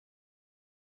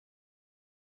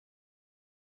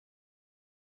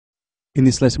In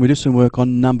this lesson we do some work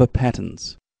on number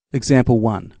patterns. Example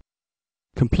 1.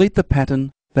 Complete the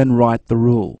pattern, then write the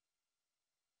rule.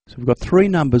 So we've got 3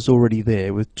 numbers already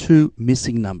there with 2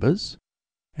 missing numbers,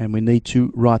 and we need to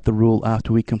write the rule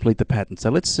after we complete the pattern. So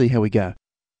let's see how we go.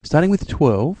 Starting with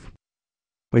 12,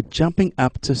 we're jumping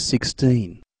up to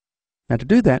 16. Now to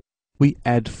do that, we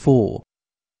add 4.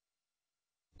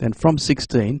 Then from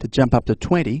 16 to jump up to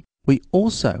 20, we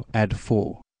also add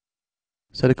 4.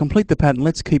 So to complete the pattern,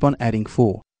 let's keep on adding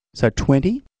 4. So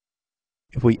 20,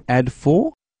 if we add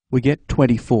 4, we get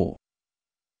 24.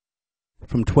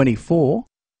 From 24,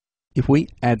 if we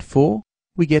add 4,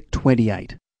 we get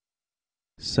 28.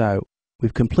 So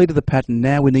we've completed the pattern,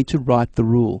 now we need to write the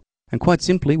rule. And quite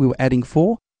simply, we were adding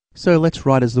 4, so let's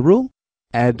write as the rule,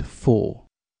 add 4.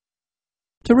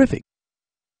 Terrific.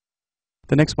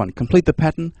 The next one, complete the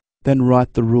pattern, then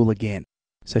write the rule again.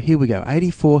 So here we go,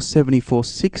 84, 74,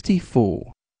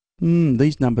 64.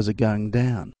 These numbers are going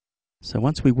down. So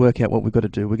once we work out what we've got to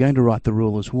do, we're going to write the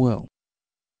rule as well.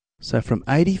 So from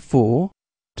 84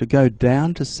 to go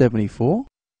down to 74,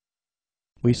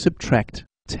 we subtract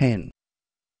 10.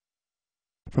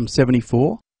 From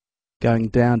 74, going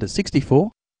down to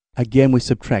 64, again we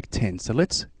subtract 10. So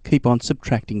let's keep on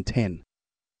subtracting 10.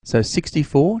 So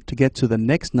 64, to get to the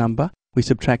next number, we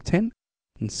subtract 10,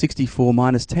 and 64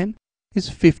 minus 10 is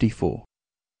 54.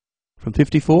 From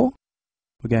 54,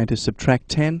 we're going to subtract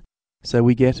 10, so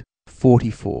we get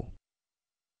 44.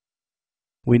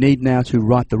 We need now to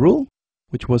write the rule,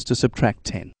 which was to subtract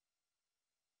 10.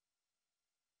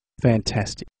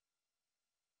 Fantastic.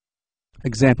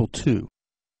 Example 2.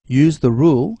 Use the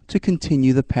rule to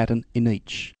continue the pattern in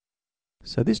each.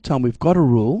 So this time we've got a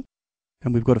rule,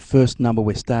 and we've got a first number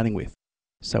we're starting with.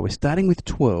 So we're starting with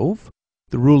 12.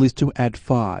 The rule is to add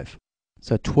 5.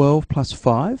 So 12 plus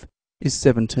 5 is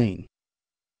 17.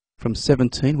 From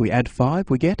 17 we add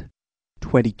 5, we get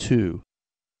 22.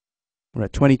 We're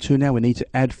at 22 now, we need to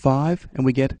add 5 and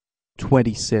we get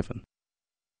 27.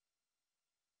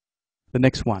 The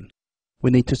next one,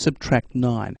 we need to subtract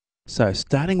 9. So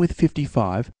starting with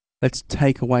 55, let's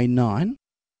take away 9,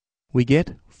 we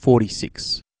get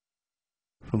 46.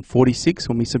 From 46,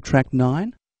 when we subtract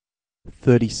 9,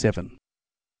 37.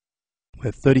 We're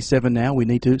at 37 now, we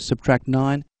need to subtract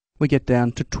 9, we get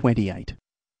down to 28.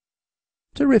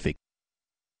 Terrific.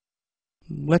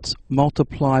 Let's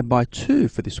multiply by 2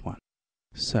 for this one.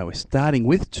 So we're starting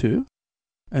with 2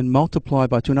 and multiply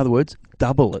by 2, in other words,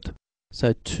 double it.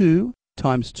 So 2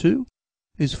 times 2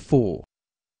 is 4.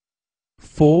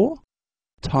 4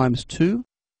 times 2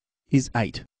 is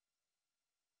 8.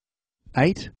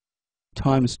 8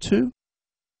 times 2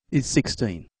 is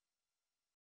 16.